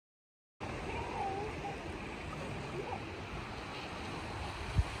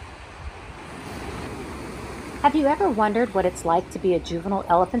Have you ever wondered what it's like to be a juvenile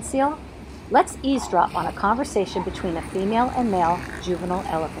elephant seal? Let's eavesdrop on a conversation between a female and male juvenile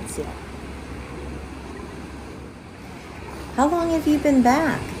elephant seal. How long have you been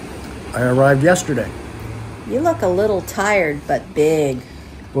back? I arrived yesterday. You look a little tired, but big.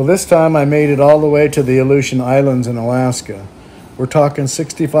 Well, this time I made it all the way to the Aleutian Islands in Alaska. We're talking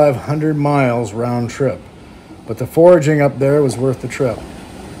 6,500 miles round trip. But the foraging up there was worth the trip.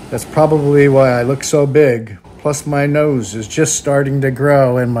 That's probably why I look so big. Plus my nose is just starting to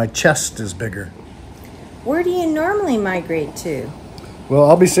grow and my chest is bigger. Where do you normally migrate to? Well,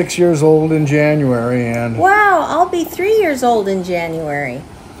 I'll be 6 years old in January and... Wow, I'll be 3 years old in January.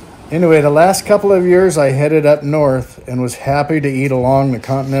 Anyway, the last couple of years I headed up north and was happy to eat along the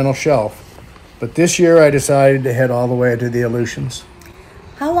continental shelf. But this year I decided to head all the way to the Aleutians.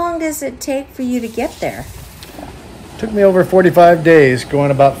 How long does it take for you to get there? It took me over 45 days, going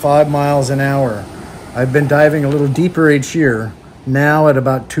about 5 miles an hour. I've been diving a little deeper each year, now at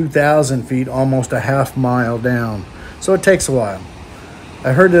about 2,000 feet, almost a half mile down. So it takes a while.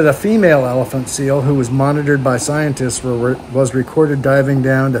 I heard that a female elephant seal who was monitored by scientists was recorded diving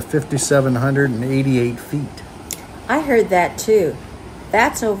down to 5,788 feet. I heard that too.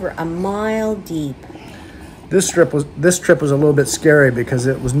 That's over a mile deep. This trip was a little bit scary because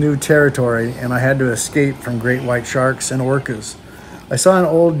it was new territory and I had to escape from great white sharks and orcas. I saw an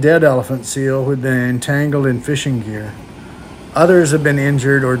old dead elephant seal who had been entangled in fishing gear. Others have been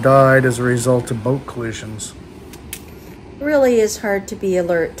injured or died as a result of boat collisions. It really is hard to be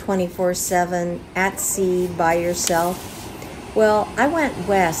alert 24/7 at sea by yourself. Well, I went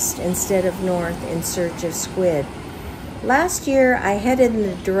west instead of north in search of squid. Last year I headed in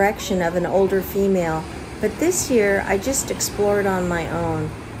the direction of an older female, but this year I just explored on my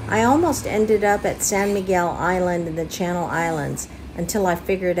own. I almost ended up at San Miguel Island in the Channel Islands until I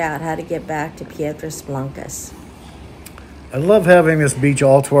figured out how to get back to Piedras Blancas. I love having this beach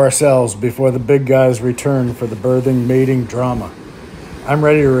all to ourselves before the big guys return for the birthing, mating drama. I'm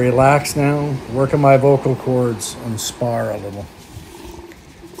ready to relax now, work on my vocal cords, and spar a little.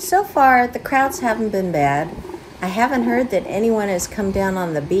 So far, the crowds haven't been bad. I haven't heard that anyone has come down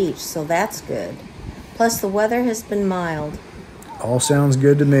on the beach, so that's good. Plus, the weather has been mild. All sounds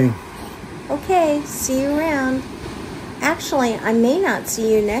good to me. Okay, see you around. Actually, I may not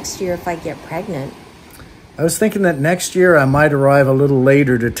see you next year if I get pregnant. I was thinking that next year I might arrive a little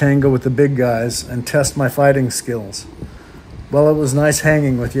later to tangle with the big guys and test my fighting skills. Well, it was nice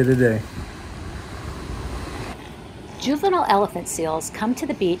hanging with you today. Juvenile elephant seals come to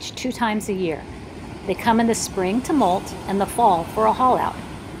the beach 2 times a year. They come in the spring to molt and the fall for a haul out.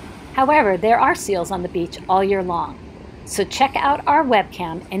 However, there are seals on the beach all year long. So check out our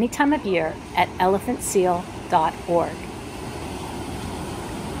webcam any time of year at elephantseal.org.